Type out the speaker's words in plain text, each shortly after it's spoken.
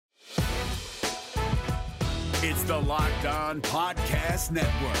It's the Locked On Podcast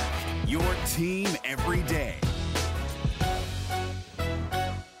Network, your team every day.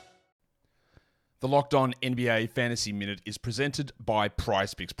 The Locked On NBA Fantasy Minute is presented by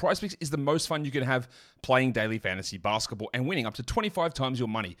PrizePicks. PrizePicks is the most fun you can have playing daily fantasy basketball and winning up to 25 times your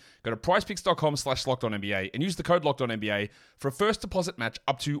money. Go to prizepicks.com/LockedOnNBA and use the code LockedOnNBA for a first deposit match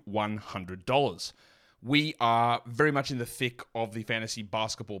up to $100. We are very much in the thick of the fantasy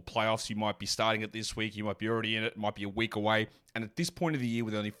basketball playoffs. You might be starting it this week. You might be already in it. It might be a week away. And at this point of the year,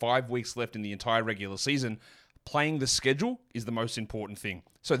 with only 5 weeks left in the entire regular season, playing the schedule is the most important thing.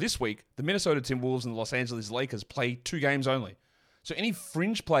 So this week, the Minnesota Timberwolves and the Los Angeles Lakers play 2 games only. So any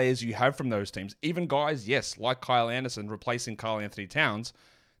fringe players you have from those teams, even guys, yes, like Kyle Anderson replacing Karl Anthony Towns,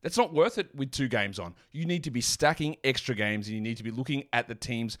 that's not worth it with 2 games on. You need to be stacking extra games, and you need to be looking at the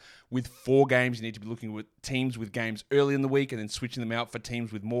teams with 4 games. You need to be looking at teams with games early in the week and then switching them out for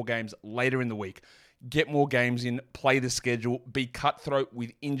teams with more games later in the week. Get more games in, play the schedule, be cutthroat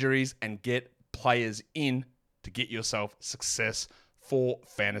with injuries, and get players in to get yourself success for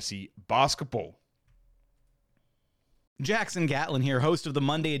fantasy basketball. Jackson Gatlin here, host of the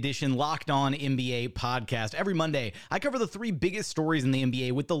Monday edition Locked On NBA podcast. Every Monday, I cover the 3 biggest stories in the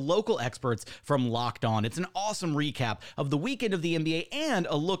NBA with the local experts from Locked On. It's an awesome recap of the weekend of the NBA and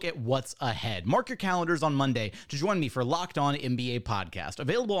a look at what's ahead. Mark your calendars on Monday to join me for Locked On NBA podcast,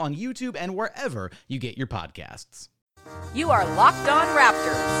 available on YouTube and wherever you get your podcasts. You are Locked On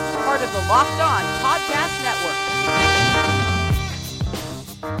Raptors, part of the Locked On Podcast Network.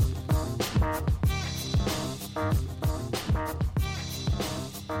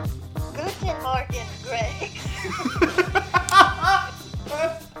 Guten Morgen, Greg.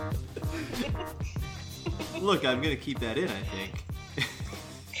 Look, I'm going to keep that in, I think.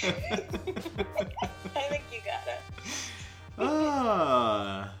 I think you got it.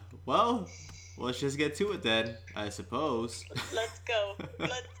 Well, let's just get to it then, I suppose. Let's go.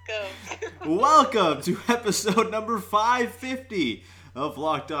 Welcome to episode number 550 of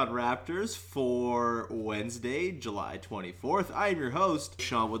Locked On Raptors for Wednesday, July 24th. I am your host,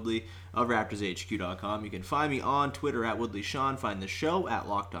 Sean Woodley of RaptorsHQ.com. You can find me on Twitter at WoodleySean. Find the show at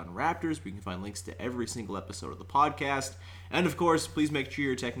Locked On Raptors, where you can find links to every single episode of the podcast. And of course, please make sure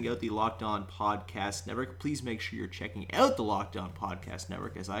you're checking out the Locked On Podcast Network. Please make sure you're checking out the Locked On Podcast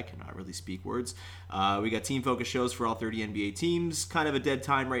Network, as I cannot really speak words. We got team-focused shows for all 30 NBA teams. Kind of a dead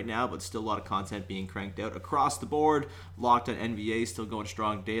time right now, but still a lot of content being cranked out across the board. Locked On NBA still going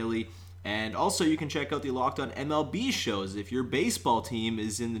strong daily. And also, you can check out the Locked On MLB shows. If your baseball team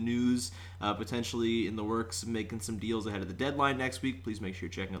is in the news, potentially in the works of making some deals ahead of the deadline next week, please make sure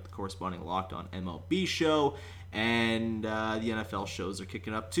you're checking out the corresponding Locked On MLB show. And the NFL shows are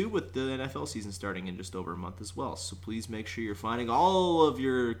kicking up too, with the NFL season starting in just over a month as well. So please make sure you're finding all of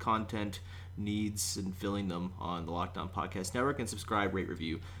your content needs and filling them on the Locked On Podcast Network, and subscribe, rate,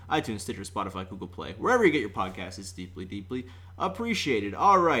 review, iTunes, Stitcher, Spotify, Google Play, wherever you get your podcasts. It's deeply, deeply appreciated.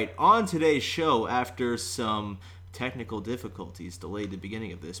 All right, on today's show, after some technical difficulties, delayed the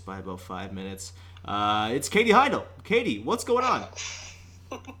beginning of this by about 5 minutes, it's Katie Heindl. Katie, what's going on?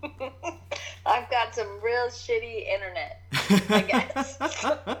 I've got some real shitty internet, I guess.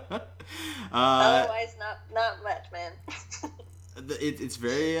 Otherwise, not much, man. It's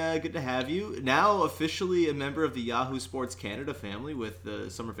very good to have you. Now officially a member of the Yahoo Sports Canada family with the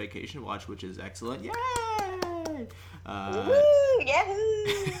Summer Vacation Watch, which is excellent. Yay! Woo! Yahoo!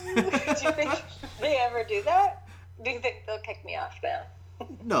 Do you think they ever do that? Do you think they'll kick me off now?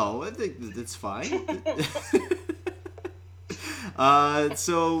 No, I think that's fine.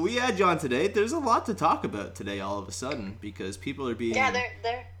 So we had John today. There's a lot to talk about today all of a sudden, because people are being... Yeah,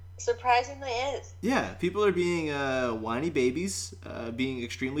 there surprisingly is. Yeah, people are being whiny babies, being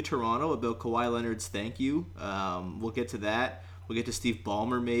extremely Toronto about Kawhi Leonard's thank you. We'll get to that. We'll get to Steve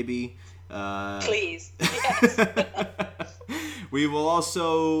Ballmer maybe. Please. Yes. We will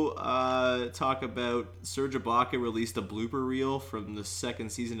also talk about Serge released a blooper reel from the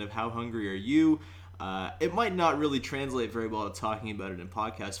second season of How Hungry Are You? It might not really translate very well to talking about it in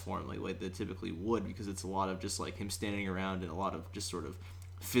podcast form like they typically would, because it's a lot of just like him standing around and a lot of just sort of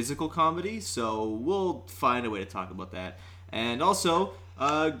physical comedy. So we'll find a way to talk about that. And also,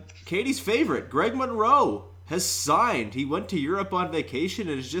 Katie's favorite, Greg Monroe, has signed. He went to Europe on vacation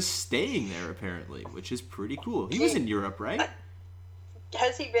and is just staying there apparently, which is pretty cool. He was in Europe, right?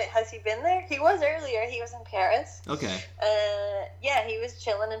 Has he been there? He was earlier. He was in Paris. Okay. Yeah, he was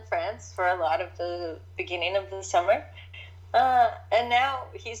chilling in France for a lot of the beginning of the summer. And now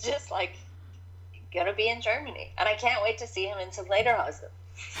he's just like gonna be in Germany. And I can't wait to see him in some Lederhosen.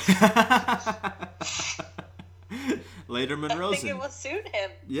 MonledeRoesen. I think it will suit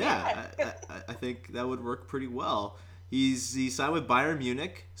him. Yeah, I think that would work pretty well. He signed with Bayern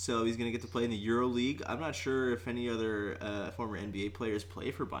Munich, so he's going to get to play in the Euro League. I'm not sure if any other former NBA players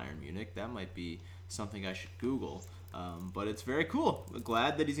play for Bayern Munich. That might be something I should Google. But it's very cool. I'm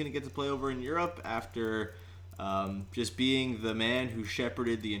glad that he's going to get to play over in Europe after just being the man who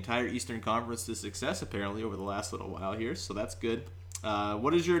shepherded the entire Eastern Conference to success, apparently, over the last little while here. So that's good.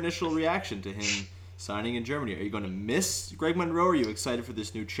 What is your initial reaction to him signing in Germany? Are you going to miss Greg Monroe? Are you excited for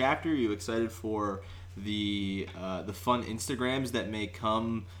this new chapter? Are you excited for the fun Instagrams that may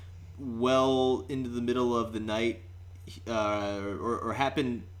come well into the middle of the night, or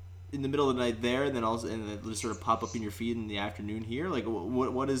happen in the middle of the night there, and then just sort of pop up in your feed in the afternoon here? Like,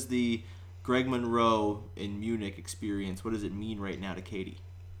 what is the Greg Monroe in Munich experience? What does it mean right now to Katie?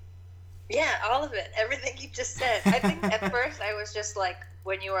 Yeah, all of it. Everything you just said. I think at first I was just like,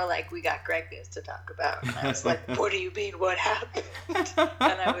 when you were like, we got Greg news to talk about. And I was like, what do you mean? What happened?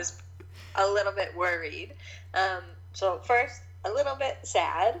 And I was a little bit worried. So first, a little bit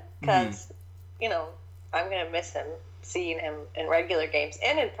sad because, I'm going to miss him, seeing him in regular games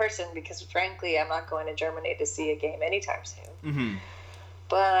and in person because, frankly, I'm not going to Germany to see a game anytime soon. Mm-hmm.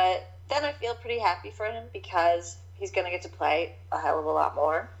 But then I feel pretty happy for him because he's going to get to play a hell of a lot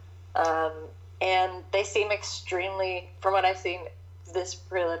more. And they seem extremely, from what I've seen this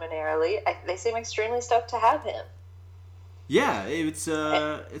preliminarily, they seem extremely stoked to have him. Yeah,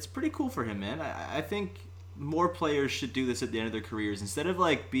 it's pretty cool for him, man. I think more players should do this at the end of their careers. Instead of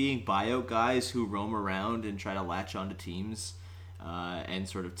like being buyout guys who roam around and try to latch onto teams and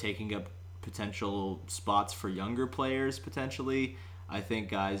sort of taking up potential spots for younger players potentially, I think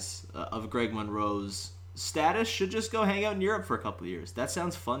guys of Greg Monroe's status should just go hang out in Europe for a couple of years. That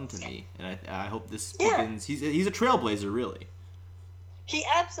sounds fun to me, and I hope this begins. He's a trailblazer, really. He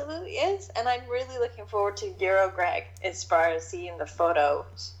absolutely is, and I'm really looking forward to Euro Greg as far as seeing the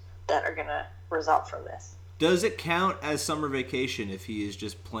photos that are going to result from this. Does it count as summer vacation if he is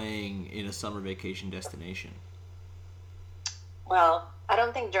just playing in a summer vacation destination? Well, I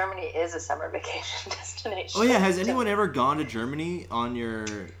don't think Germany is a summer vacation destination. Oh yeah, has anyone ever gone to Germany on your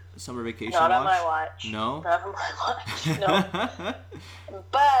summer vacation Not watch? on my watch. No? Not on my watch, no.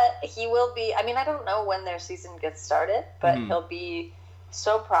 But he will be, I mean, I don't know when their season gets started, but he'll be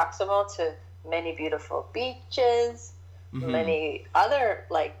so proximal to many beautiful beaches, many other,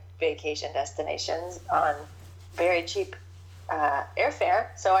 like, vacation destinations on very cheap airfare.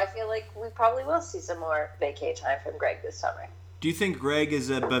 So I feel like we probably will see some more vacay time from Greg this summer. Do you think Greg is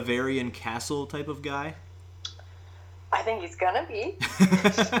a Bavarian castle type of guy? I think he's gonna be.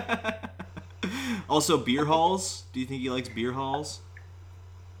 Also, beer halls. Do you think he likes beer halls?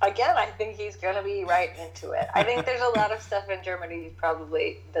 Again, I think he's gonna be right into it. I think there's a lot of stuff in Germany he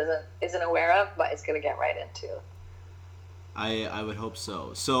probably isn't aware of, but he's gonna get right into. I would hope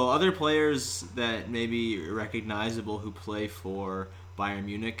so. So other players that may be recognizable who play for Bayern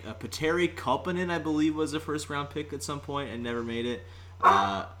Munich, Petteri Kalpanen, I believe, was a first-round pick at some point and never made it.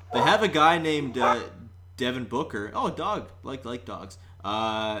 They have a guy named Devin Booker. Oh, a dog. Like dogs. They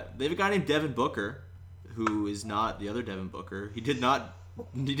have a guy named Devin Booker, who is not the other Devin Booker. He did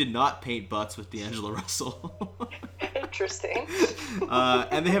not paint butts with D'Angelo Russell. Interesting.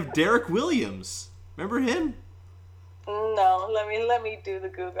 And they have Derek Williams. Remember him? No, let me do the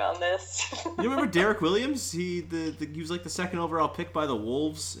Google on this. You remember Derek Williams? He was like the second overall pick by the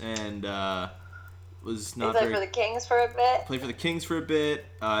Wolves and was not. He played for the Kings for a bit. Played for the Kings for a bit.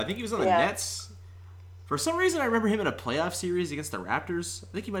 I think he was on the Nets. For some reason, I remember him in a playoff series against the Raptors. I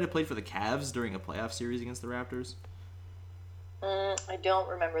think he might have played for the Cavs during a playoff series against the Raptors. I don't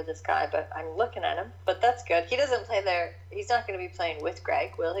remember this guy, but I'm looking at him. But that's good. He doesn't play there. He's not going to be playing with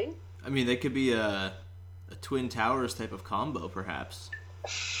Greg, will he? I mean, they could be a Twin Towers type of combo, perhaps.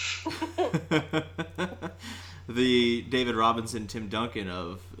 The David Robinson, Tim Duncan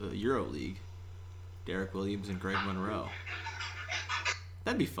of EuroLeague. Derek Williams and Greg Monroe.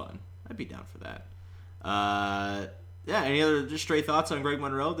 That'd be fun. I'd be down for that. Any other just stray thoughts on Greg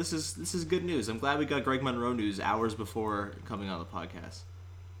Monroe? This is good news. I'm glad we got Greg Monroe news hours before coming on the podcast.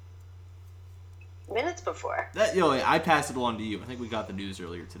 Minutes before. I passed it along to you. I think we got the news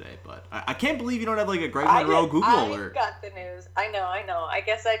earlier today, but I can't believe you don't have like a Greg Monroe Google alert. I got the news. I know. I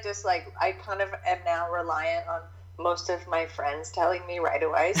guess I just I kind of am now reliant on most of my friends telling me right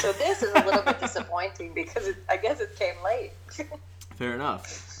away. So this is a little bit disappointing because I guess it came late. Fair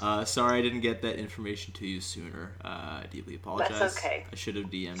enough. Sorry I didn't get that information to you sooner. I deeply apologize. That's okay. I should have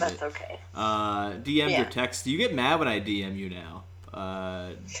DM'd That's it. That's okay. DM'd or text. You get mad when I DM you now.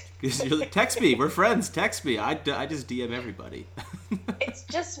 Text me. We're friends. Text me. I just DM everybody. It's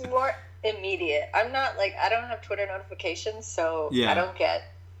just more. immediate. I'm not like, I don't have Twitter notifications, so Yeah. I don't get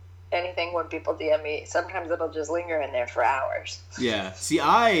anything when people DM me. Sometimes it'll just linger in there for hours. Yeah. See,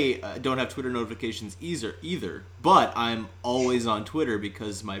 I don't have Twitter notifications either, but I'm always on Twitter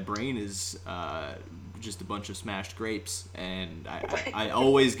because my brain is just a bunch of smashed grapes, and I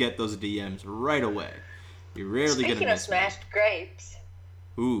always get those DMs right away. You rarely get a Speaking of smashed grapes,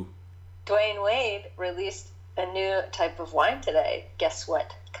 Ooh. Dwayne Wade released a new type of wine today. Guess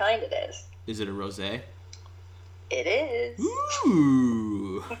what kind it is? Is it a rosé? It is.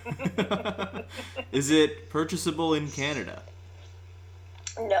 Ooh. Is it purchasable in Canada?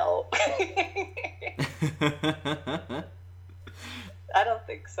 No. I don't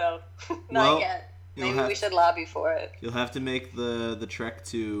think so. Not yet. Maybe we should lobby for it. You'll have to make the trek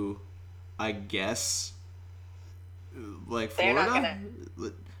to, I guess, like Florida.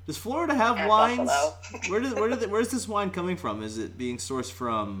 Does Florida have wines? Where's this wine coming from? Is it being sourced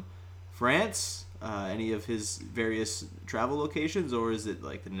from France? Any of his various travel locations, or is it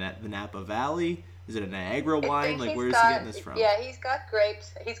like the Napa Valley? Is it a Niagara wine? Like, where is he getting this from? Yeah, he's got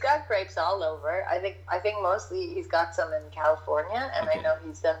grapes. He's got grapes all over. I think mostly he's got some in California, and I know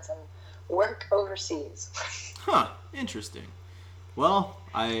he's done some work overseas. Huh. Interesting. Well,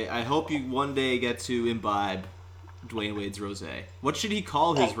 I hope you one day get to imbibe Dwayne Wade's rosé. What should he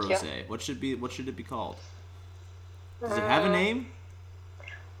call his rosé? What should it be called? Does it have a name?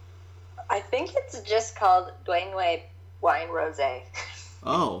 I think it's just called Dwayne Wade Wine Rosé.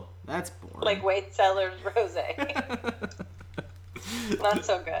 Oh, that's boring. Like Wade Sellers Rosé. Not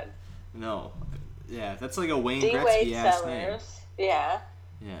so good. No. Yeah, that's like a Wayne D. Wade Gretzky-ass name. Sellers. Yeah.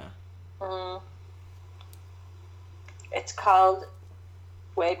 Yeah. It's called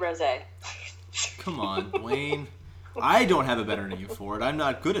Wade Rosé. Come on, Wayne. I don't have a better name for it. I'm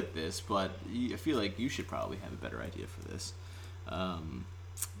not good at this, but I feel like you should probably have a better idea for this.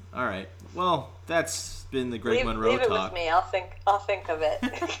 All right. Well, that's been the Greg Monroe Leave it Talk. with me. I'll think of it.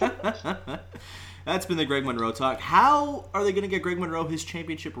 That's been the Greg Monroe Talk. How are they going to get Greg Monroe his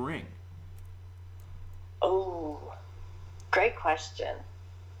championship ring? Oh, great question.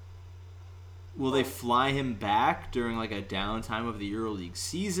 Will they fly him back during like a downtime of the EuroLeague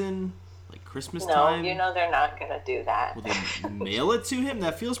season, like Christmas time? No, you know they're not going to do that. Will they mail it to him?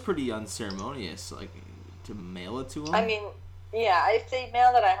 That feels pretty unceremonious, like to mail it to him. I mean, yeah, if they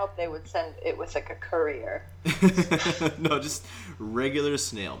mail it, I hope they would send it with like a courier. No, just regular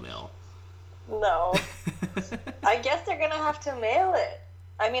snail mail. No. I guess they're going to have to mail it.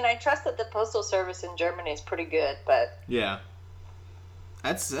 I mean, I trust that the postal service in Germany is pretty good, but... Yeah.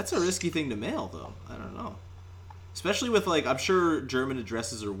 That's a risky thing to mail, though. I don't know. Especially with, like, I'm sure German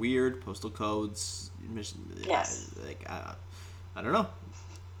addresses are weird, postal codes. Yes. Like, I don't know.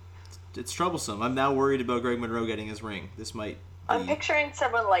 It's troublesome. I'm now worried about Greg Monroe getting his ring. This might be... I'm picturing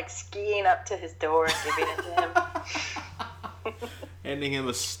someone, like, skiing up to his door and giving it to him. Handing him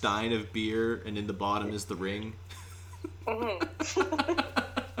a stein of beer, and in the bottom is the ring. And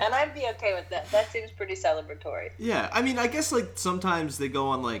I'd be okay with that. That seems pretty celebratory. Yeah, I mean, I guess, like, sometimes they go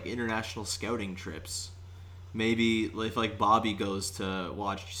on, like, international scouting trips. Maybe if, like, Bobby goes to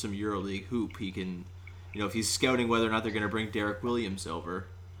watch some EuroLeague hoop, he can, if he's scouting whether or not they're going to bring Derek Williams over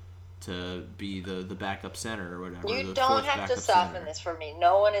to be the backup center or whatever. You don't have to soften this for me.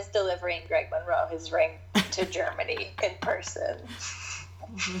 No one is delivering Greg Monroe his ring to Germany in person.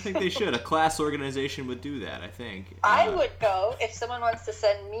 I think they should. A class organization would do that, I think. I would go if someone wants to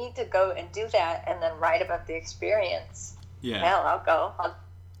send me to go and do that and then write about the experience. Yeah. Hell, I'll go. I'll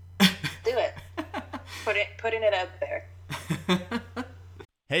do it. Putting it out there.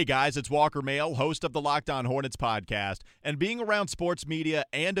 Hey guys, it's Walker Mail, host of the Locked On Hornets podcast, and being around sports media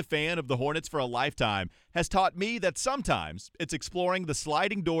and a fan of the Hornets for a lifetime has taught me that sometimes it's exploring the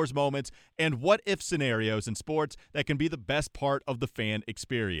sliding doors moments and what-if scenarios in sports that can be the best part of the fan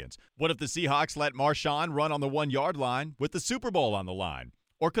experience. What if the Seahawks let Marshawn run on the 1-yard line with the Super Bowl on the line?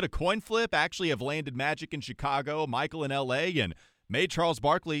 Or could a coin flip actually have landed Magic in Chicago, Michael in L.A., and made Charles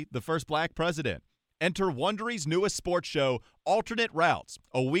Barkley the first black president? Enter Wondery's newest sports show, Alternate Routes,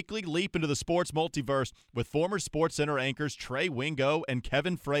 a weekly leap into the sports multiverse with former SportsCenter anchors Trey Wingo and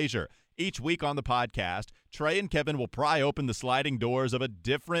Kevin Frazier. Each week on the podcast, Trey and Kevin will pry open the sliding doors of a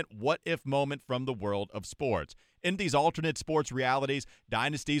different what-if moment from the world of sports. In these alternate sports realities,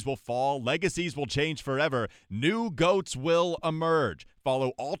 dynasties will fall, legacies will change forever, new GOATs will emerge. Follow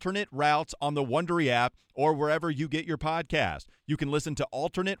Alternate Routes on the Wondery app or wherever you get your podcast. You can listen to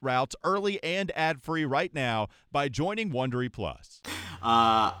Alternate Routes early and ad-free right now by joining Wondery Plus.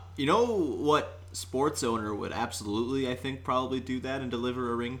 You know what sports owner would absolutely, I think, probably do that and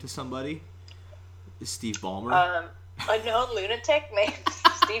deliver a ring to somebody? Is Steve Ballmer. A known lunatic named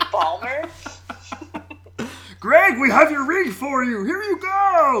Steve Ballmer. Greg, we have your ring for you. Here you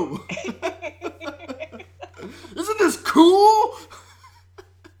go. Isn't this cool?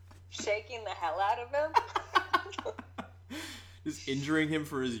 Shaking the hell out of him. Just injuring him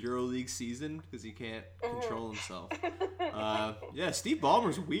for his EuroLeague season because he can't control himself. Yeah, Steve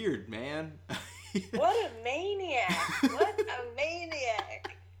Ballmer's weird, man. What a maniac. What a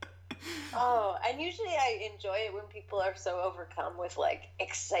maniac. Oh, and usually I enjoy it when people are so overcome with, like,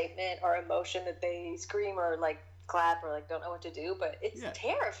 excitement or emotion that they scream or, like, clap or, like, don't know what to do, but it's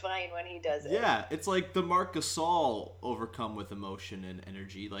terrifying when he does it. Yeah, it's like the Marc Gasol overcome with emotion and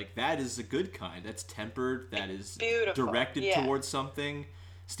energy. Like, that is a good kind. That's tempered. That is beautiful. Directed towards something.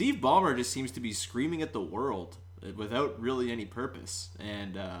 Steve Ballmer just seems to be screaming at the world without really any purpose,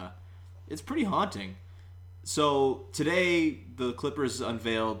 and it's pretty haunting. So today, the Clippers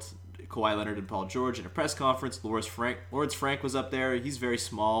unveiled Kawhi Leonard and Paul George in a press conference. Lawrence Frank was up there. He's very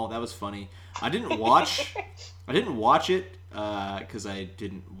small. That was funny. I didn't watch it because I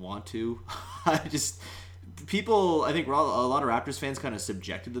didn't want to. I think a lot of Raptors fans kind of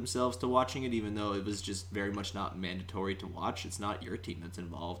subjected themselves to watching it, even though it was just very much not mandatory to watch. It's not your team that's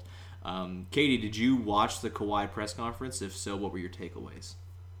involved. Katie, did you watch the Kawhi press conference? If so, what were your takeaways?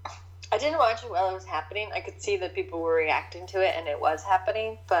 I didn't watch it while it was happening. I could see that people were reacting to it, and it was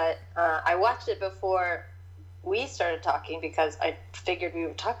happening. But I watched it before we started talking because I figured we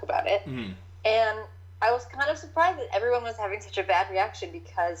would talk about it. Mm-hmm. And I was kind of surprised that everyone was having such a bad reaction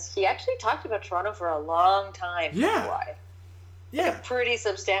because he actually talked about Toronto for a long time. Yeah. Kawhi. Yeah. Like a pretty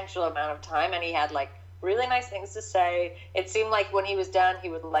substantial amount of time, and he had, like, really nice things to say. It seemed like when he was done, he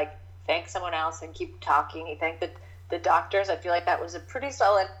would, like, thank someone else and keep talking. He thanked the doctors. I feel like that was a pretty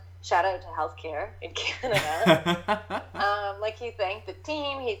solid shout out to healthcare in Canada. Like, he thanked the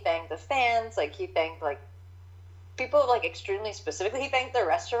team, he thanked the fans, like, he thanked, like, people, like, extremely specifically. He thanked the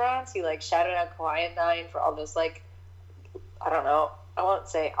restaurants. He, like, shouted out Kawhi and Dine for all those, like, I don't know, I won't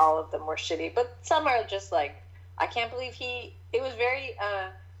say all of them were shitty, but some are just, like, I can't believe it was very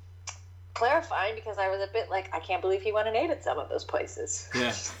clarifying because I was a bit like, I can't believe he went and ate at some of those places.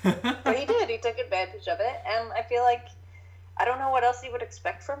 Yeah. But he did. He took advantage of it, and I feel like I don't know what else you would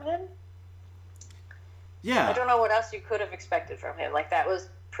expect from him. Yeah. I don't know what else you could have expected from him. Like,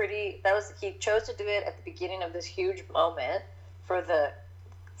 he chose to do it at the beginning of this huge moment for the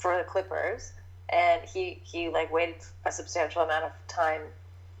Clippers, and he like waited a substantial amount of time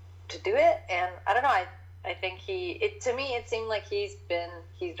to do it, and I don't know, I think to me it seemed like he's been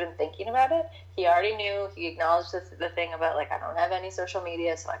thinking about it. He already knew, he acknowledged the thing about, like, I don't have any social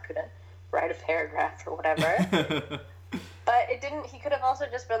media, so I couldn't write a paragraph or whatever. But he could have also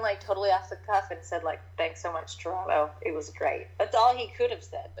just been, like, totally off the cuff and said, like, thanks so much, Toronto. It was great. That's all he could have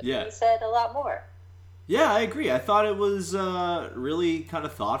said. But he said a lot more. Yeah, I agree. I thought it was really kind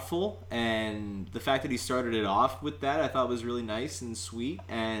of thoughtful. And the fact that he started it off with that, I thought was really nice and sweet.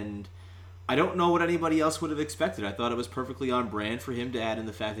 And I don't know what anybody else would have expected. I thought it was perfectly on brand for him to add in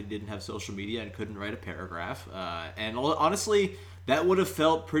the fact that he didn't have social media and couldn't write a paragraph. And honestly, that would have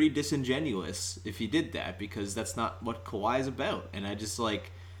felt pretty disingenuous if he did that, because that's not what Kawhi is about. And I just,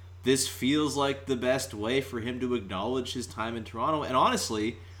 like, this feels like the best way for him to acknowledge his time in Toronto. And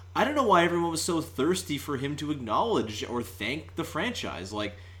honestly, I don't know why everyone was so thirsty for him to acknowledge or thank the franchise.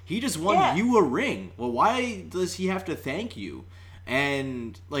 Like, he just won you a ring. Well, why does he have to thank you?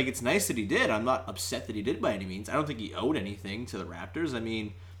 And, like, it's nice that he did. I'm not upset that he did by any means. I don't think he owed anything to the Raptors. I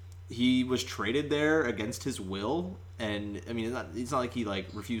mean, he was traded there against his will, and I mean, it's not like he, like,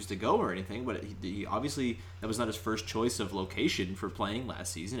 refused to go or anything, but he obviously, that was not his first choice of location for playing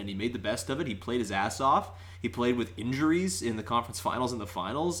last season, and he made the best of it. He played his ass off. He played with injuries in the conference finals and the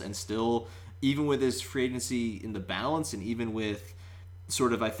finals, and still, even with his free agency in the balance, and even with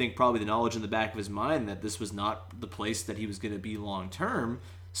sort of, I think, probably the knowledge in the back of his mind that this was not the place that he was going to be long term,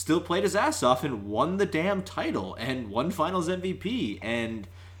 still played his ass off and won the damn title and won Finals MVP and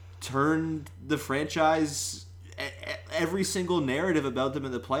turned the franchise, every single narrative about them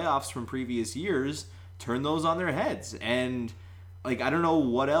in the playoffs from previous years, turned those on their heads. And, like, I don't know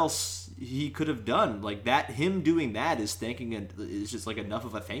what else he could have done. Like, that, him doing that is just, like, enough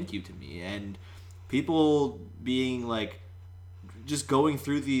of a thank you to me. And people being, like, just going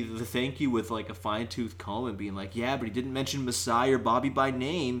through the thank you with, like, a fine-tooth comb and being like, yeah, but he didn't mention Masai or Bobby by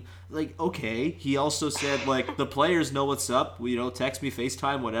name. Like, okay. He also said, like, the players know what's up. Text me,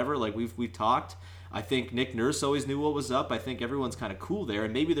 FaceTime, whatever. Like, we've talked. I think Nick Nurse always knew what was up. I think everyone's kind of cool there.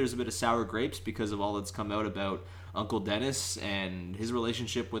 And maybe there's a bit of sour grapes because of all that's come out about Uncle Dennis and his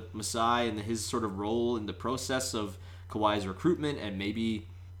relationship with Masai and his sort of role in the process of Kawhi's recruitment. And maybe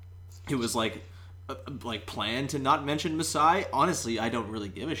it was, like, like plan to not mention Masai. Honestly, I don't really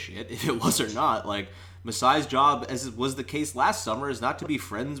give a shit if it was or not. Like, Masai's job, as was the case last summer, is not to be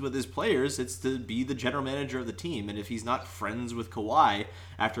friends with his players. It's to be the general manager of the team. And if he's not friends with Kawhi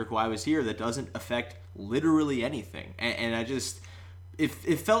after Kawhi was here, that doesn't affect literally anything. And I just, it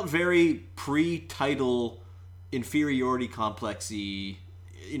felt very pre-title inferiority complexy,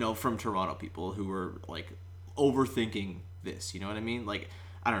 from Toronto people who were like overthinking this. You know what I mean? Like,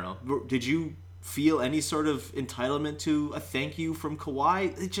 I don't know. Did you feel any sort of entitlement to a thank you from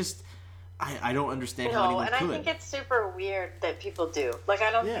Kawhi? It just, I don't understand how anyone could. I think it's super weird that people do. Like,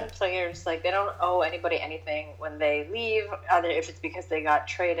 I don't think players, like, they don't owe anybody anything when they leave, either if it's because they got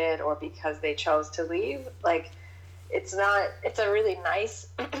traded or because they chose to leave. Like, it's a really nice,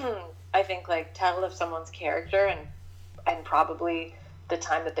 I think, like, tell of someone's character and probably the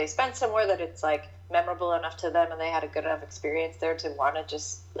time that they spent somewhere, that it's, like, memorable enough to them and they had a good enough experience there to want to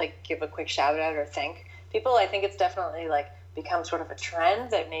just, like, give a quick shout out or thank people. I think it's definitely, like, become sort of a trend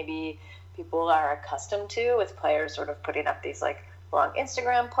that maybe people are accustomed to, with players sort of putting up these, like, long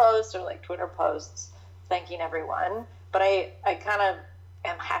Instagram posts or, like, Twitter posts thanking everyone. But I kind of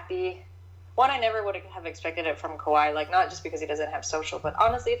am happy. One, I never would have expected it from Kawhi, like, not just because he doesn't have social, but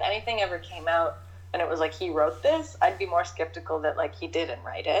honestly, if anything ever came out and it was like he wrote this, I'd be more skeptical that, like, he didn't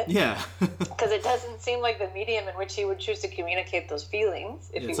write it. Yeah. Because it doesn't seem like the medium in which he would choose to communicate those feelings.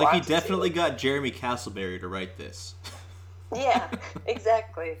 It's like he definitely got Jeremy Castleberry to write this. Yeah,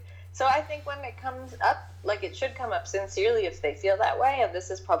 exactly. So I think when it comes up, like, it should come up sincerely if they feel that way, and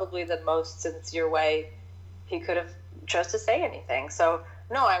this is probably the most sincere way he could have chose to say anything. So,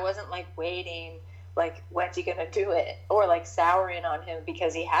 no, I wasn't, like, waiting, like, when's he going to do it? Or, like, souring on him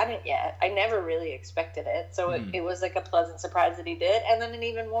because he hadn't yet. I never really expected it. So it was, like, a pleasant surprise that he did. And then an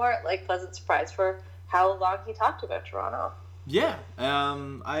even more, like, pleasant surprise for how long he talked about Toronto. Yeah.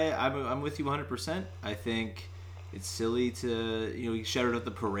 I'm with you 100%. I think it's silly to, he shouted at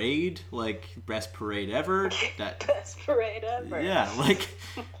the parade, like, best parade ever. Best parade ever. Yeah, like,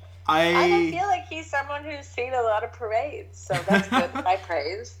 I don't feel like he's someone who's seen a lot of parades, so that's good. I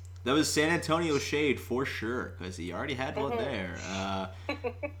praise. That was San Antonio shade for sure, because he already had one there.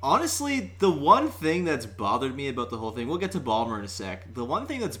 Honestly, the one thing that's bothered me about the whole thing, we'll get to Ballmer in a sec. The one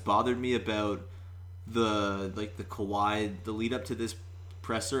thing that's bothered me about the Kawhi, the lead up to this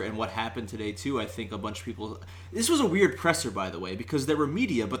presser and what happened today too, I think a bunch of people, this was a weird presser, by the way, because there were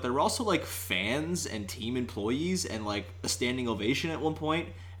media, but there were also, like, fans and team employees and, like, a standing ovation at one point.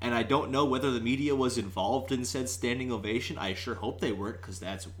 And I don't know whether the media was involved in said standing ovation. I sure hope they weren't, because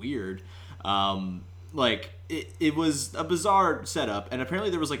that's weird. Like, it was a bizarre setup, and apparently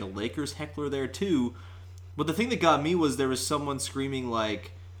there was, like, a Lakers heckler there too. But the thing that got me was there was someone screaming,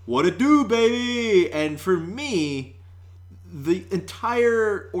 like, "What it do, baby?" And for me, the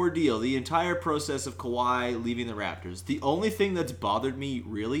entire ordeal, the entire process of Kawhi leaving the Raptors, the only thing that's bothered me,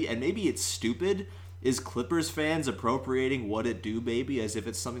 really, and maybe it's stupid, is Clippers fans appropriating "What it do, baby" as if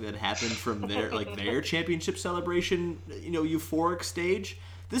it's something that happened from their championship celebration, euphoric stage.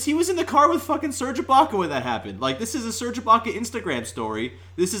 He was in the car with fucking Serge Ibaka when that happened. Like, this is a Serge Ibaka Instagram story.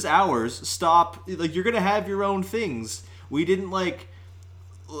 This is ours. Stop. Like, you're gonna have your own things. We didn't, like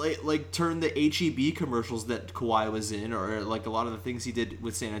turn the HEB commercials that Kawhi was in, or, like, a lot of the things he did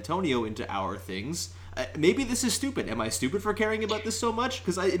with San Antonio into our things. Maybe this is stupid. Am I stupid for caring about this so much?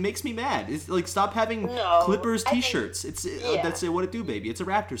 Because it makes me mad. It's like, stop having Clippers t-shirts. That's "What it do, baby." It's a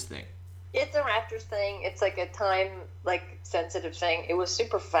Raptors thing. It's a Raptors thing. It's, like, a time, like, sensitive thing. It was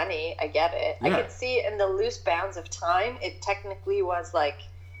super funny. I get it. Yeah. I could see in the loose bounds of time, it technically was like,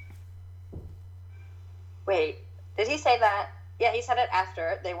 wait, did he say that? Yeah, he said it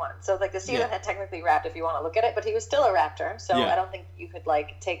after they won. So, like, the season had technically wrapped if you want to look at it, but he was still a Raptor. So I don't think you could,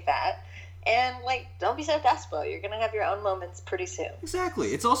 like, take that. And, like, don't be so despo. You're going to have your own moments pretty soon. Exactly.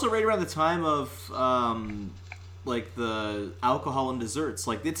 It's also right around the time of, like, the alcohol and desserts.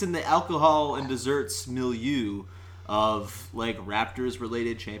 Like, it's in the alcohol and desserts milieu of, like,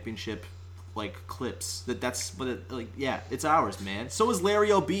 Raptors-related championship, like, clips. That's what it, like, yeah, it's ours, man. So is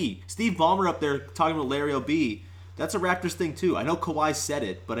Larry O.B. Steve Ballmer up there talking about Larry O.B. That's a Raptors thing, too. I know Kawhi said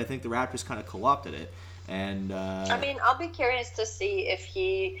it, but I think the Raptors kind of co-opted it. And, I mean, I'll be curious to see if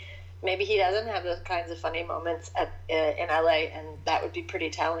maybe he doesn't have those kinds of funny moments in LA, and that would be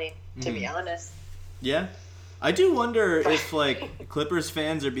pretty telling, to be honest. Yeah. I do wonder if, like, Clippers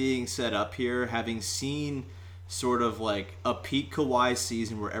fans are being set up here, having seen sort of, like, a peak Kawhi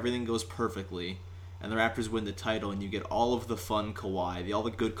season where everything goes perfectly, and the Raptors win the title, and you get all of the fun Kawhi, all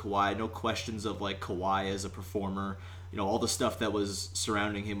the good Kawhi, no questions of, like, Kawhi as a performer, all the stuff that was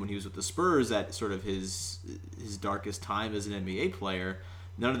surrounding him when he was with the Spurs at sort of his darkest time as an NBA player.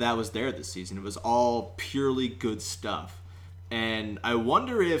 None of that was there this season. It was all purely good stuff. And I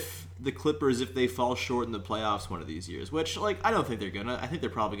wonder if the Clippers, if they fall short in the playoffs one of these years, which, like, I don't think they're gonna. I think they're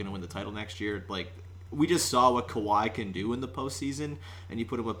probably gonna win the title next year. Like, we just saw what Kawhi can do in the postseason, and you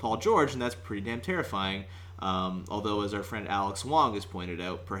put him with Paul George, and that's pretty damn terrifying. Although, as our friend Alex Wong has pointed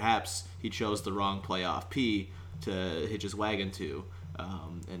out, perhaps he chose the wrong playoff P to hitch his wagon to,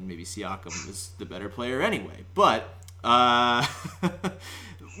 and maybe Siakam is the better player anyway. But I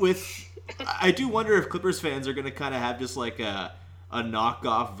do wonder if Clippers fans are going to kind of have just like a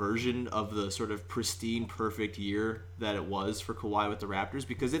knockoff version of the sort of pristine, perfect year that it was for Kawhi with the Raptors,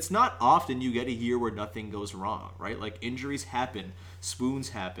 because it's not often you get a year where nothing goes wrong, right? Like, injuries happen, spoons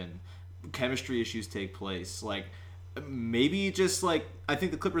happen, chemistry issues take place. Like, maybe just like, I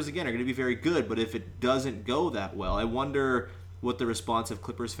think the Clippers, again, are going to be very good, but if it doesn't go that well, I wonder what the response of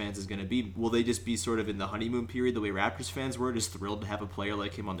Clippers fans is going to be. Will they just be sort of in the honeymoon period the way Raptors fans were, just thrilled to have a player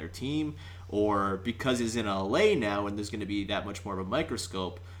like him on their team? Or because he's in LA now and there's going to be that much more of a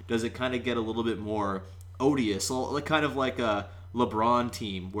microscope, does it kind of get a little bit more odious? Like, kind of like a LeBron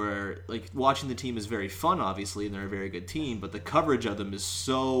team where, like, watching the team is very fun, obviously, and they're a very good team, but the coverage of them is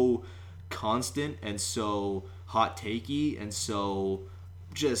so constant and so hot-takey and so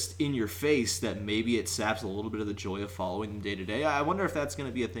just in your face that maybe it saps a little bit of the joy of following them day to day. I wonder if that's going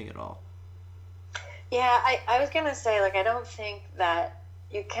to be a thing at all. Yeah, I was going to say, like, I don't think that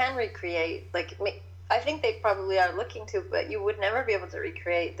you can recreate, like, I think they probably are looking to, but you would never be able to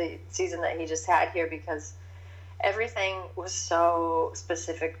recreate the season that he just had here because everything was so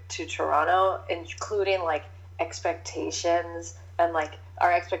specific to Toronto, including, like, expectations and, like,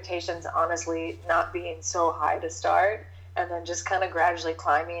 our expectations honestly not being so high to start, and then just kind of gradually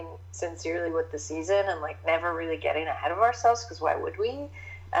climbing sincerely with the season and, like, never really getting ahead of ourselves, because why would we?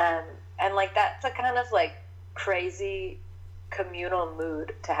 And, like, that's a kind of, like, crazy communal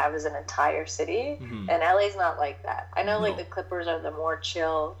mood to have as an entire city. Mm-hmm. And LA's not like that. I know, like, the Clippers are the more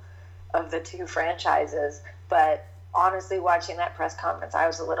chill of the two franchises, but honestly, watching that press conference, I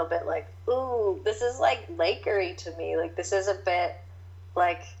was a little bit like, ooh, this is, like, Laker-y to me. Like, this is a bit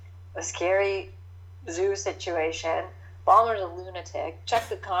like a scary zoo situation. Ballmer's a lunatic. Chuck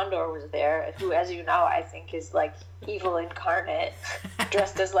the Condor was there, who, as you know, I think is, like, evil incarnate,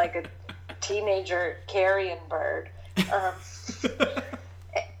 dressed as, like, a teenager carrion bird.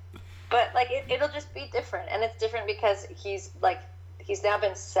 But, like, it'll just be different. And it's different because he's now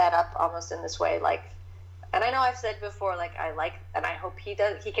been set up almost in this way, like, and I know I've said before, like, and I hope he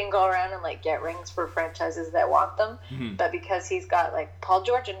can go around and, like, get rings for franchises that want them. Mm-hmm. But because he's got, like, Paul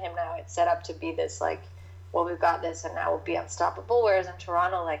George in him now, it's set up to be this, like, well, we've got this and now we'll be unstoppable. Whereas in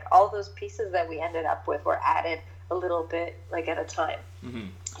Toronto, like, all those pieces that we ended up with were added a little bit, like, at a time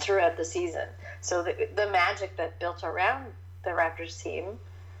throughout the season. So the magic that built around the Raptors team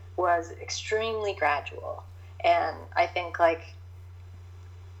was extremely gradual. And I think, like,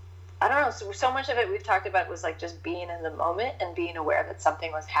 I don't know, so much of it we've talked about was, like, just being in the moment and being aware that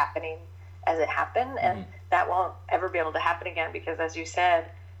something was happening as it happened. And that won't ever be able to happen again because, as you said,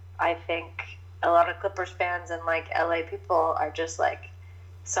 I think a lot of Clippers fans and, like, LA people are just, like,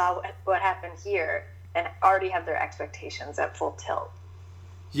 saw what happened here and already have their expectations at full tilt.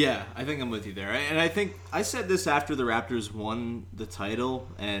 Yeah, I think I'm with you there. And I think I said this after the Raptors won the title,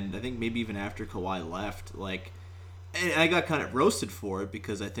 and I think maybe even after Kawhi left, like, and I got kind of roasted for it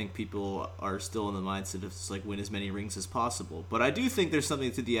because I think people are still in the mindset of just, like, win as many rings as possible. But I do think there's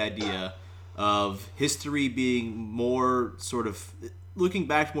something to the idea of history being more sort of looking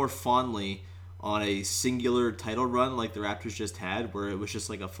back more fondly on a singular title run like the Raptors just had, where it was just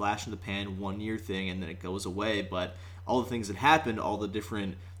like a flash in the pan 1 year thing and then it goes away. But all the things that happened, all the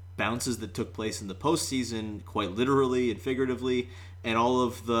different bounces that took place in the postseason, quite literally and figuratively, and all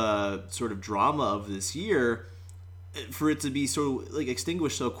of the sort of drama of this year, for it to be so, like,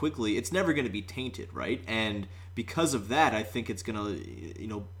 extinguished so quickly, it's never going to be tainted, right? And because of that, I think it's going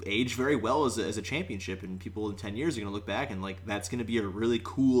to, age very well as a championship, and people in 10 years are going to look back and, like, that's going to be a really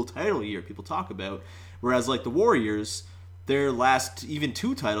cool title year people talk about. Whereas, like, the Warriors, their last even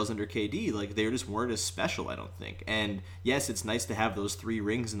 2 titles under KD, like, they just weren't as special, I don't think. And yes, it's nice to have those 3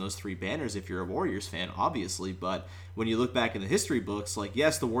 rings and those 3 banners if you're a Warriors fan, obviously, but when you look back in the history books, like,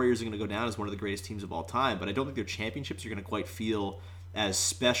 yes, the Warriors are going to go down as one of the greatest teams of all time, but I don't think their championships are going to quite feel as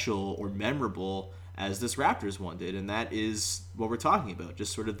special or memorable as this Raptors one did, and that is what we're talking about,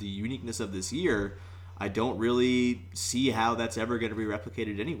 just sort of the uniqueness of this year. I don't really see how that's ever going to be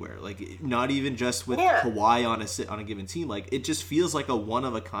replicated anywhere. Like, not even just with Kawhi on a given team. Like, it just feels like a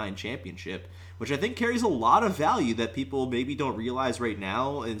one-of-a-kind championship, which I think carries a lot of value that people maybe don't realize right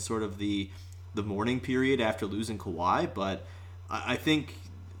now in sort of the mourning period after losing Kawhi. But I think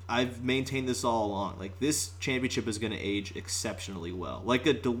I've maintained this all along. Like, this championship is going to age exceptionally well. Like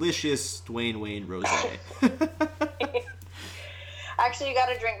a delicious Dwayne Wayne rosé. Actually, you got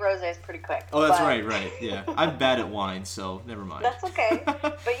to drink rosés pretty quick. Oh, that's right. Yeah. I'm bad at wine, so never mind. That's okay.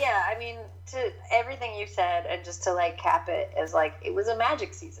 But yeah, I mean, to everything you said, and just to like cap it, is like, it was a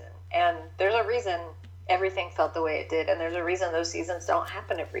Magic season. And there's a reason everything felt the way it did. And there's a reason those seasons don't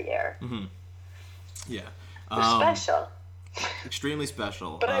happen every year. Mm-hmm. Yeah. They're special. Extremely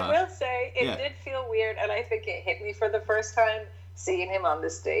special. But I will say, it did feel weird, and I think it hit me for the first time seeing him on the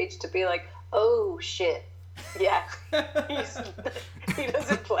stage to be like, oh shit, yeah, he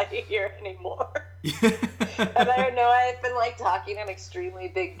doesn't play here anymore. And I know I've been like talking an extremely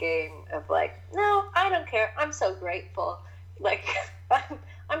big game of like, no, I don't care, I'm so grateful, like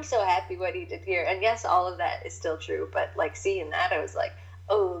I'm so happy what he did here. And yes, all of that is still true, but like seeing that, I was like,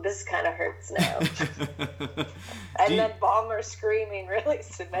 oh, this kind of hurts now. And then Ballmer screaming really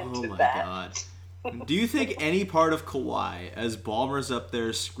cemented that. Oh my God. Do you think any part of Kawhi, as Ballmer's up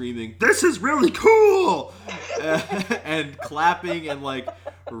there screaming, this is really cool, and clapping and like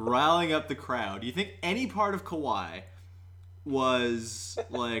riling up the crowd, do you think any part of Kawhi was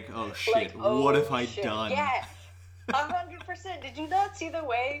like, oh shit, like, what have I done? Yeah. 100%. Did you not see the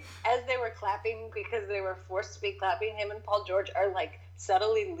way as they were clapping, because they were forced to be clapping, him and Paul George are like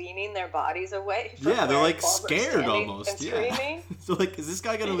subtly leaning their bodies away from they're like scared almost. Yeah. So like, is this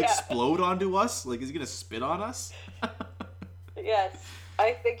guy gonna explode onto us? Like, is he gonna spit on us? Yes.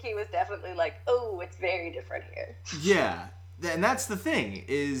 I think he was definitely like, oh, it's very different here. Yeah. And that's the thing,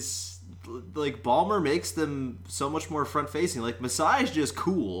 is like Ballmer makes them so much more front facing. Like, Masai is just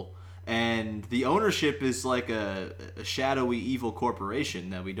cool. And the ownership is like a shadowy evil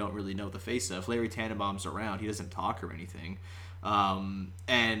corporation that we don't really know the face of. Larry Tannenbaum's around. He doesn't talk or anything.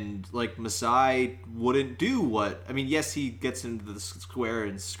 And like Masai wouldn't do what... I mean, yes, he gets into the square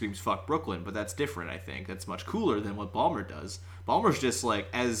and screams, fuck Brooklyn, but that's different, I think. That's much cooler than what Ballmer does. Ballmer's just like,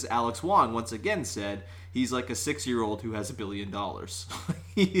 as Alex Wong once again said, he's like a 6-year-old who has $1 billion.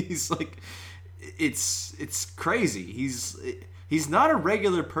 He's like... It's crazy. He's not a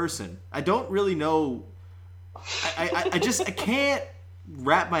regular person. I don't really know. I can't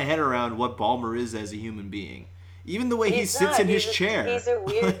wrap my head around what Ballmer is as a human being. Even the way he sits in his chair. He's a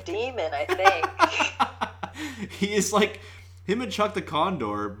weird demon, I think. He is like, him and Chuck the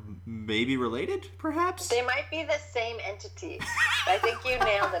Condor may be related, perhaps? They might be the same entity. I think you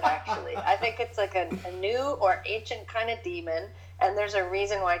nailed it, actually. I think it's like a new or ancient kind of demon, and there's a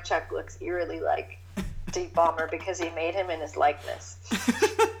reason why Chuck looks eerily like Steve Ballmer, because he made him in his likeness.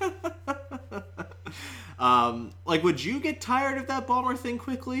 Like, would you get tired of that Ballmer thing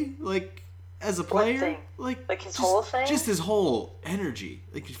quickly? Like, as a player? What thing? Like his whole thing? Just his whole energy.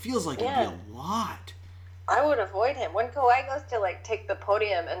 Like, it feels like it'd be a lot. I would avoid him. When Kawhi goes to, like, take the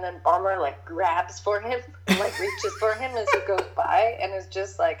podium and then Ballmer, like, grabs for him and, like, reaches for him as he goes by, and is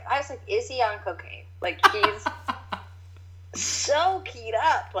just like, I was like, is he on cocaine? Like, he's... so keyed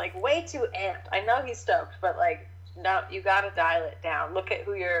up, like way too amped. I know he's stoked, but like, no, you gotta dial it down. Look at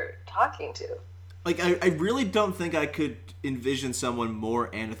who you're talking to. Like, I really don't think I could envision someone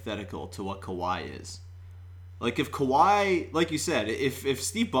more antithetical to what Kawhi is. Like, if Kawhi, like you said, if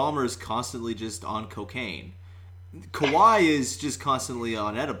Steve Ballmer is constantly just on cocaine, Kawhi is just constantly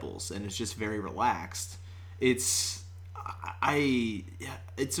on edibles and it's just very relaxed. It's a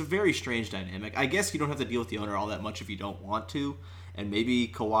very strange dynamic. I guess you don't have to deal with the owner all that much if you don't want to, and maybe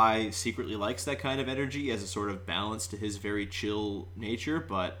Kawhi secretly likes that kind of energy as a sort of balance to his very chill nature,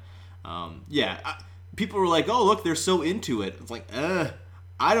 but people were like, oh, look, they're so into it. It's like,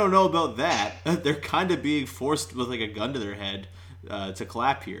 I don't know about that. They're kind of being forced with like a gun to their head to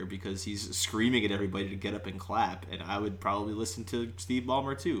clap here because he's screaming at everybody to get up and clap, and I would probably listen to Steve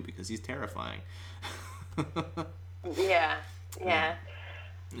Ballmer too because he's terrifying. Yeah.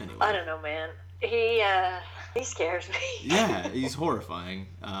 Anyway. I don't know, man. He scares me. Yeah, he's horrifying.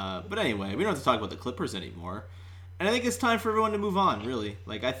 But anyway, we don't have to talk about the Clippers anymore. And I think it's time for everyone to move on, really.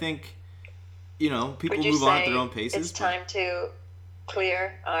 Like, I think, people move on at their own paces. It's time to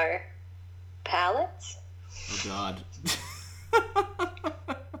clear our palates? Oh, God.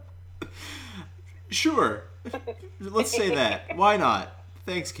 Sure. Let's say that. Why not?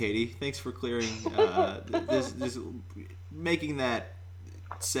 Thanks, Katie. Thanks for clearing this making that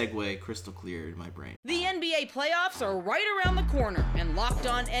segue crystal clear in my brain. The NBA playoffs are right around the corner, and Locked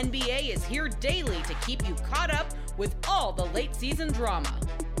On NBA is here daily to keep you caught up with all the late season drama.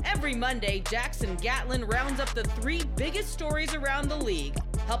 Every Monday, Jackson Gatlin rounds up the 3 biggest stories around the league,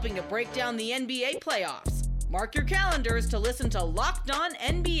 helping to break down the NBA playoffs. Mark your calendars to listen to Locked On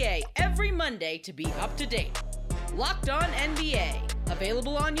NBA every Monday to be up to date. Locked On NBA.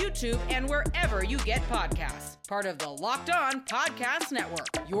 Available on YouTube and wherever you get podcasts. Part of the Locked On Podcast Network.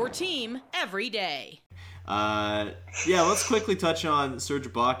 Your team every day. Let's quickly touch on Serge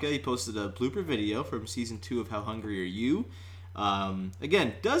Ibaka. He posted a blooper video from Season 2 of How Hungry Are You?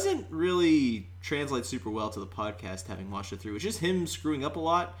 Again, doesn't really translate super well to the podcast, having watched it through. It's just him screwing up a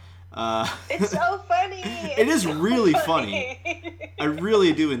lot. It's so funny. It is really funny. I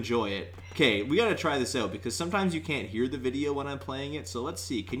really do enjoy it. Okay, we gotta try this out because sometimes you can't hear the video when I'm playing it. So let's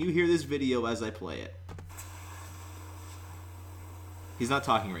see. Can you hear this video as I play it? He's not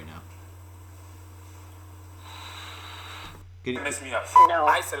talking right now. Mess me up. No,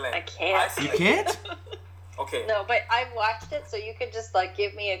 Iceland. I can't. You can't? Okay. No, but I've watched it, so you could just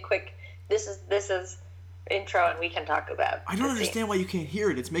give me a quick. This is intro, and we can talk about. I don't understand why you can't hear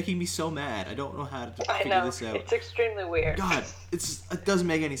it. It's making me so mad. I don't know how to figure this out. It's extremely weird. God, it doesn't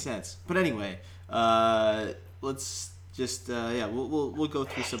make any sense. But anyway, let's just we'll go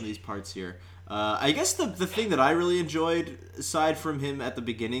through some of these parts here. I guess the thing that I really enjoyed, aside from him at the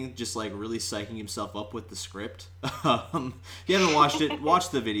beginning, just really psyching himself up with the script. If you haven't watched it,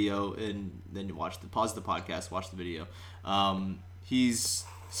 watch the video and then you pause the podcast, watch the video. He's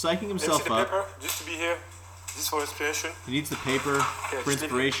psyching himself the up. paper, just to be here. This is for inspiration. He needs the paper for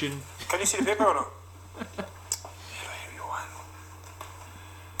inspiration. Can you see the paper or no? Hello everyone.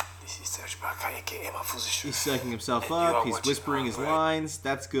 This is Serge Ibaka, aka my physician. He's psyching himself up. He's whispering his lines.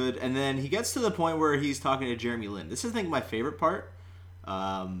 That's good. And then he gets to the point where he's talking to Jeremy Lin. This is, I think, my favorite part.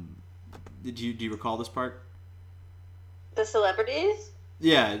 Do you recall this part? The celebrities?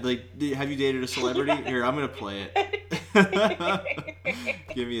 Yeah, have you dated a celebrity? Here, I'm gonna play it.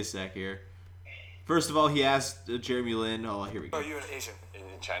 Give me a sec here. First of all, he asked Jeremy Lin. Oh, here we go. Are you an Asian? In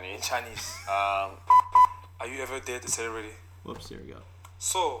Chinese. In Chinese. Are you ever dated a celebrity? Whoops, here we go.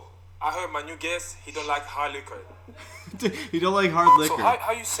 So, I heard my new guest, he don't like hard liquor. You don't like hard liquor. So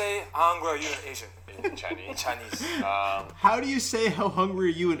how you say, how hungry are you an Asian? In Chinese. In Chinese. How do you say, how hungry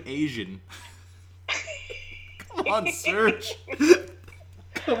are you an Asian? Come on, Serge.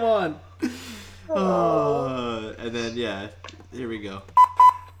 Come on. And then, here we go.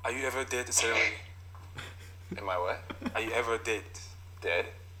 Are you ever dated a celebrity? Am I what? Are you ever dead? Dead?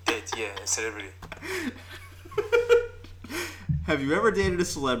 Dead, yeah, a celebrity. Have you ever dated a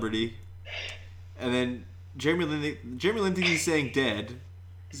celebrity? And then Jeremy Lin thinks he's saying dead.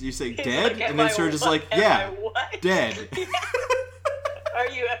 So you're saying dead? And then Serge is like, yeah, dead. Are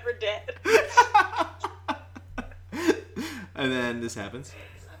you ever dead? And then this happens.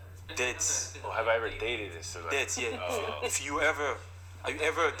 Dates. Oh, have I ever dated a celebrity? Dates, yeah. Are you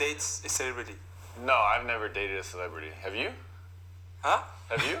ever dated a celebrity? No, I've never dated a celebrity. Have you? Huh?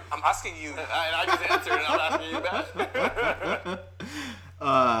 Have you? I'm asking you. And I just answered and I'm asking you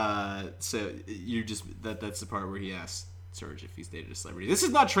back. So you just that's the part where he asks Serge if he's dated a celebrity. This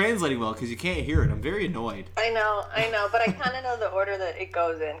is not translating well because you can't hear it. I'm very annoyed. I know, but I kind of know the order that it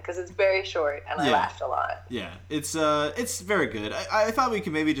goes in because it's very short and I laughed a lot. Yeah, it's very good. I thought we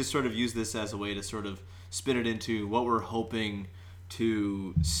could maybe just sort of use this as a way to sort of spin it into what we're hoping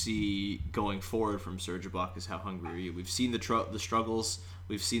to see going forward from Serge Ibaka's How Hungry Are You? We've seen the struggles,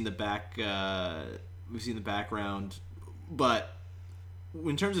 we've seen the background, but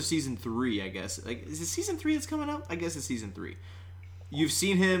in terms of season 3, I guess, is it season 3 that's coming out? I guess it's season 3. You've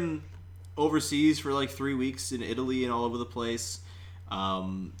seen him overseas for 3 weeks in Italy and all over the place. Are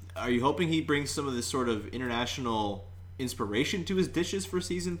you hoping he brings some of this sort of international inspiration to his dishes for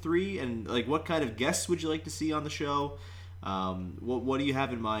season 3? And what kind of guests would you like to see on the show? What do you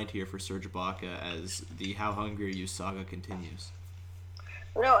have in mind here for Serge Ibaka as the How Hungry Are You saga continues?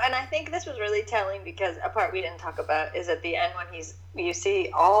 No, and I think this was really telling because a part we didn't talk about is at the end when you see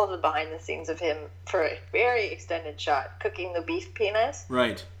all the behind the scenes of him for a very extended shot cooking the beef penis.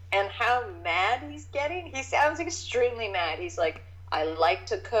 Right. And how mad he's getting. He sounds extremely mad. He's like, I like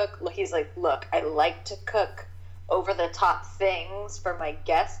to cook. He's like, look, I like to cook over the top things for my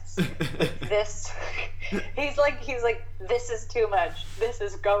guests. He's like, this is too much. This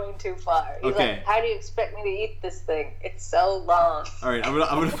is going too far. He's like, how do you expect me to eat this thing? It's so long. All right, I'm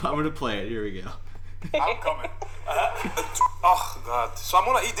gonna play it. Here we go. I'm coming. Oh God! So I'm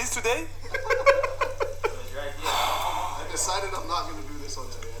gonna eat this today? I decided I'm not gonna do this on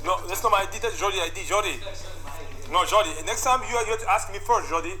today. No, that's not my idea. That's Jordy's idea. Jordy. No, Jordy. Next time you have to ask me first,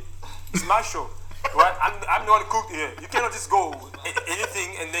 Jordy. It's my show. Right? I'm the one who cooked here. You cannot just go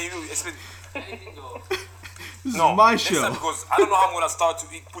anything and then you expect. Anything goes. This is my show. Because I don't know how I'm gonna start to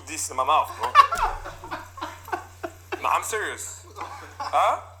put this in my mouth, bro. No, I'm serious.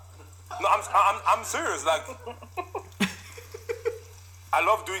 Huh? No, I'm serious. I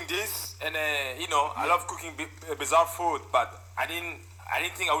love doing this, and I love cooking bizarre food, but I didn't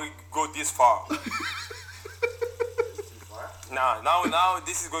think I would go this far. Now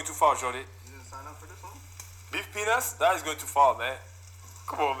this is going too far, Jordy. You didn't sign up for this one? Beef peanuts? That is going too far, man.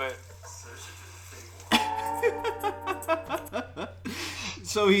 Come on, man.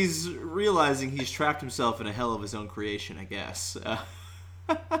 So he's realizing he's trapped himself in a hell of his own creation, I guess.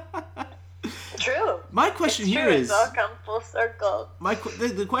 True. My question It's here true. is... It's all come full circle.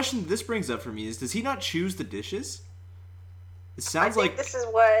 The question this brings up for me is, does he not choose the dishes? It I sounds think like... this is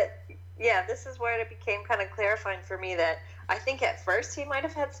where it became kind of clarifying for me that I think at first he might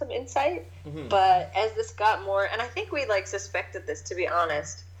have had some insight, but as this got more, and I think we suspected this, to be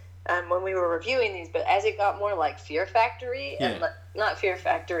honest, when we were reviewing these, but as it got more like Fear Factory, and not Fear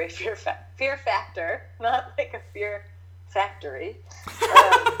Factory, Fear Factor, not like a Fear Factory,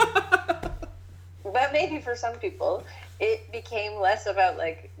 but maybe for some people, it became less about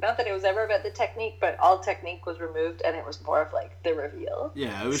not that it was ever about the technique, but all technique was removed, and it was more of the reveal.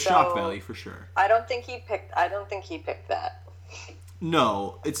 Yeah, it was shock value for sure. I don't think he picked that.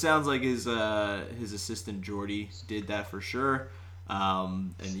 No, it sounds like his assistant Jordy did that for sure.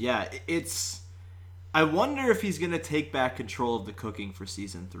 And yeah, I wonder if he's going to take back control of the cooking for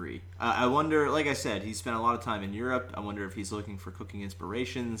season 3. I wonder, like I said, he spent a lot of time in Europe. I wonder if he's looking for cooking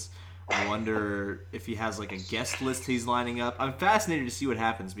inspirations. I wonder if he has a guest list he's lining up. I'm fascinated to see what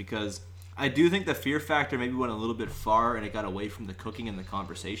happens because I do think the Fear Factor maybe went a little bit far and it got away from the cooking and the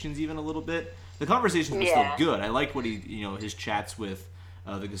conversations even a little bit. The conversations were still good. I like what his chats with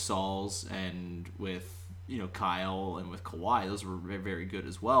the Gasols and with Kyle and with Kawhi. Those were very, very good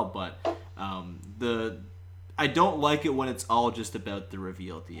as well. But I don't like it when it's all just about the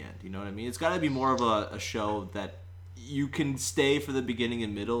reveal at the end. You know what I mean? It's got to be more of a show that you can stay for the beginning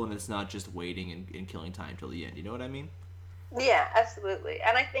and middle, and it's not just waiting and killing time till the end. You know what I mean? Yeah, absolutely.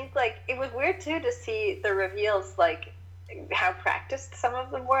 And I think it was weird too to see the reveals how practiced some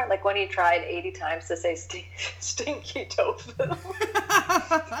of them were. When he tried 80 times to say stinky tofu.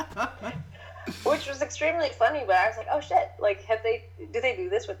 Which was extremely funny, but I was like, oh shit, do they do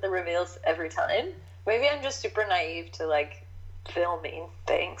this with the reveals every time? Maybe I'm just super naive to filming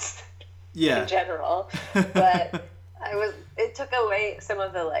things in general. But it took away some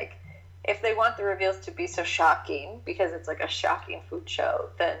of the if they want the reveals to be so shocking because it's a shocking food show,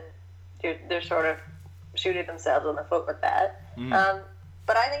 then they're sort of shooting themselves in the foot with that.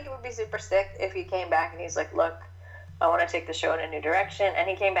 But I think it would be super sick if he came back and he's like, look, I want to take the show in a new direction. And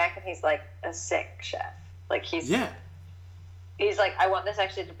he came back and he's a sick chef. He's like, I want this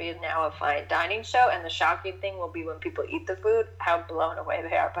actually to be now a fine dining show, and the shocking thing will be when people eat the food, how blown away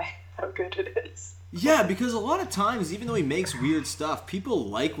they are by how good it is. Yeah, because a lot of times, even though he makes weird stuff, people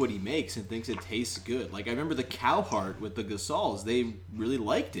like what he makes and thinks it tastes good. I remember the cow heart with the Gasols, they really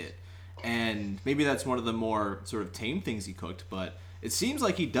liked it. And maybe that's one of the more sort of tame things he cooked, but it seems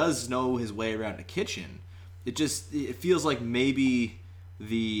like he does know his way around a kitchen. It feels like maybe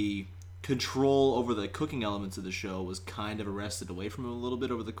the control over the cooking elements of the show was kind of arrested away from him a little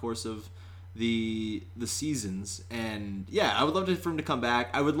bit over the course of the seasons. And yeah, I would love for him to come back.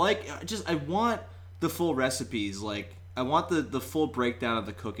 I want the full recipes. I want the full breakdown of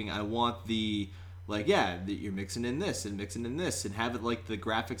the cooking. I want you're mixing in this and mixing in this, and have it the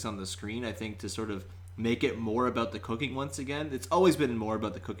graphics on the screen, I think, to sort of make it more about the cooking once again. It's always been more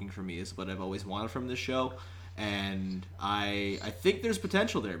about the cooking for me, is what I've always wanted from this show. And I think there's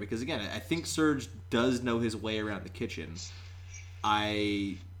potential there because, again, I think Serge does know his way around the kitchen.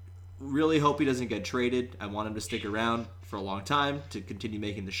 I really hope he doesn't get traded. I want him to stick around for a long time to continue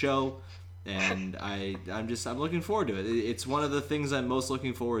making the show. And I'm looking forward to it. It's one of the things I'm most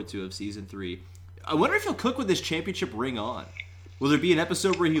looking forward to of season 3. I wonder if he'll cook with his championship ring on. Will there be an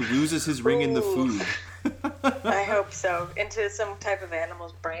episode where he loses his ring in the food? I hope so. into some type of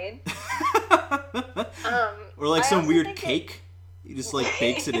animal's brain. Or some weird cake. He just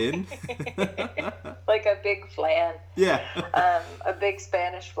bakes it in. Like a big flan. Yeah. A big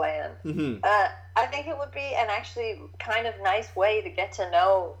Spanish flan. Mm-hmm. I think it would be an actually kind of nice way to get to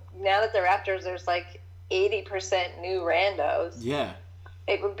know, now that the Raptors, there's 80% new randos. Yeah.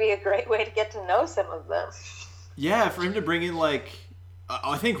 It would be a great way to get to know some of them. Yeah, for him to bring in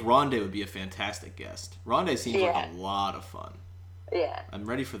I think Ronde would be a fantastic guest. Ronde seems like a lot of fun. Yeah. I'm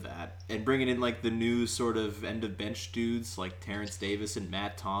ready for that. And bringing in the new sort of end of bench dudes like Terrence Davis and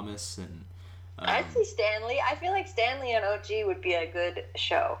Matt Thomas and I see Stanley. I feel like Stanley and OG would be a good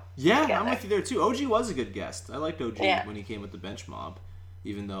show. Yeah, together. I'm with you there too. OG was a good guest. I liked OG when he came with the bench mob,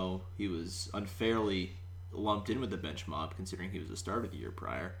 even though he was unfairly lumped in with the bench mob considering he was a start of the year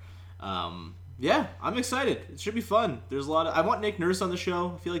prior. Yeah, I'm excited. It should be fun. There's a lot of. I want Nick Nurse on the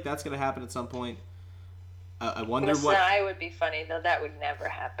show. I feel like that's going to happen at some point. I wonder what. It would be funny though. That would never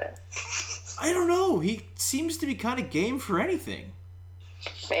happen. I don't know. He seems to be kind of game for anything.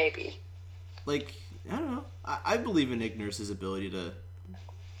 Maybe. Like, I don't know. I believe in Nick Nurse's ability to.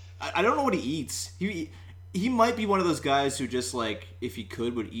 I don't know what he eats. He might be one of those guys who just, like, if he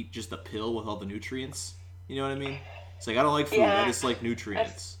could, would eat just a pill with all the nutrients. You know what I mean? It's like, I don't like food. I just like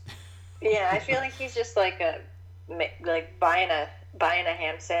nutrients. I feel like he's just like buying a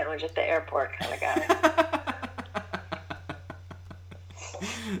ham sandwich at the airport kind of guy.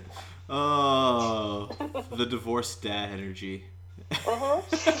 Oh, the divorced dad energy.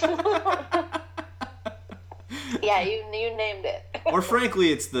 Yeah, you named it. Or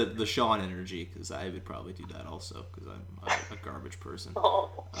frankly, it's the Sean energy, because I would probably do that also, because I'm a garbage person.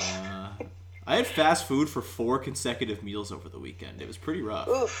 I had fast food for 4 consecutive meals over the weekend. It was pretty rough.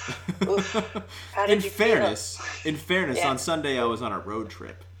 Oof. How did you feel? On Sunday I was on a road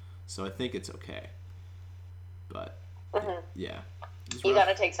trip, so I think it's okay. But yeah. You got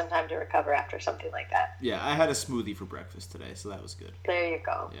to take some time to recover after something like that. Yeah, I had a smoothie for breakfast today, so that was good. There you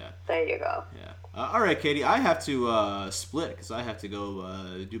go. Yeah. There you go. Yeah. All right, Katie, I have to split because I have to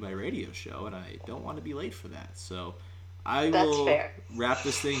go do my radio show, and I don't want to be late for that. So I will wrap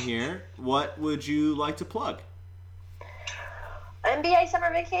this thing here. What would you like to plug? NBA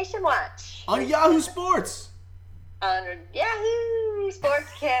Summer Vacation Watch. On Yahoo Sports. On Yahoo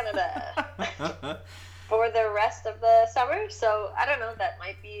Sports Canada. For the rest of the summer. So, I don't know, that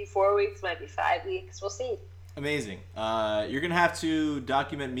might be 4 weeks, might be 5 weeks. We'll see. Amazing. You're going to have to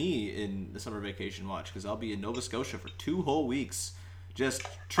document me in the Summer Vacation Watch because I'll be in Nova Scotia for 2 whole weeks just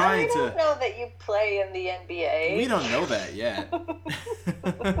trying to... I don't know that you play in the NBA. We don't know that yet.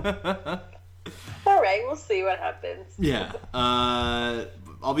 All right, we'll see what happens. Yeah.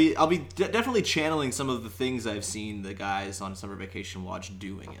 I'll be definitely channeling some of the things I've seen the guys on Summer Vacation Watch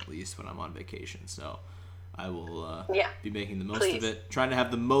doing, at least when I'm on vacation. So I will be making the most of it, trying to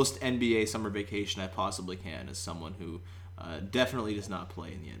have the most NBA summer vacation I possibly can as someone who definitely does not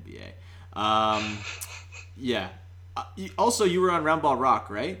play in the NBA. Yeah. Also, you were on Round Ball Rock,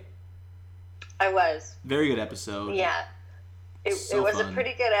 right? I was. Very good episode. Yeah. It was fun. A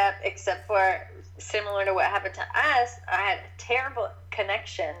pretty good app, except for similar to what happened to us. I had a terrible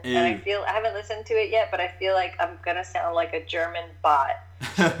connection, and I haven't listened to it yet, but I feel like I'm gonna sound like a German bot,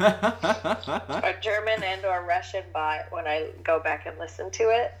 a German and or Russian bot when I go back and listen to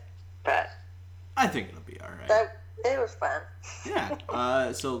it. But I think it'll be all right. It was fun.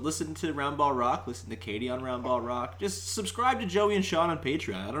 Yeah. So listen to Round Ball Rock. Listen to Katie on Round Ball Rock. Just subscribe to Joey and Sean on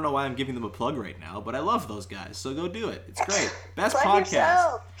Patreon. I don't know why I'm giving them a plug right now, but I love those guys. So go do it. It's great. Best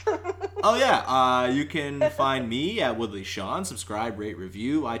podcast. Oh, yeah. You can find me at Woodley Sean. Subscribe, rate,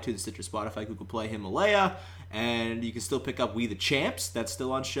 review. iTunes, Stitcher, Spotify, Google Play, Himalaya. And you can still pick up We the Champs. That's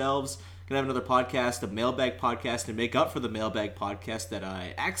still on shelves. Gonna have another podcast, a mailbag podcast, to make up for the mailbag podcast that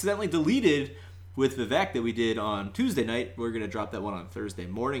I accidentally deleted with Vivek that we did on Tuesday night. We're going to drop that one on Thursday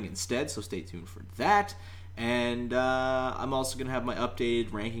morning instead, so stay tuned for that. And I'm also going to have my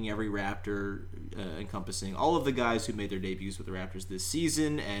updated Ranking Every Raptor, encompassing all of the guys who made their debuts with the Raptors this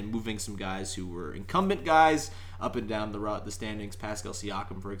season, and moving some guys who were incumbent guys up and down the standings. Pascal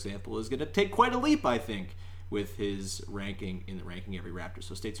Siakam, for example, is going to take quite a leap, I think, with his ranking in the Ranking Every Raptor.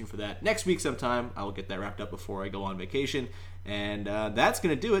 So stay tuned for that. Next week sometime, I will get that wrapped up before I go on vacation. And that's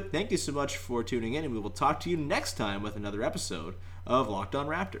going to do it. Thank you so much for tuning in, and we will talk to you next time with another episode of Locked On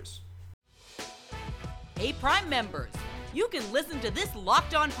Raptors. Hey, Prime members, you can listen to this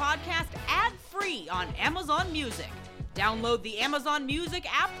Locked On podcast ad-free on Amazon Music. Download the Amazon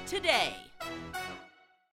Music app today.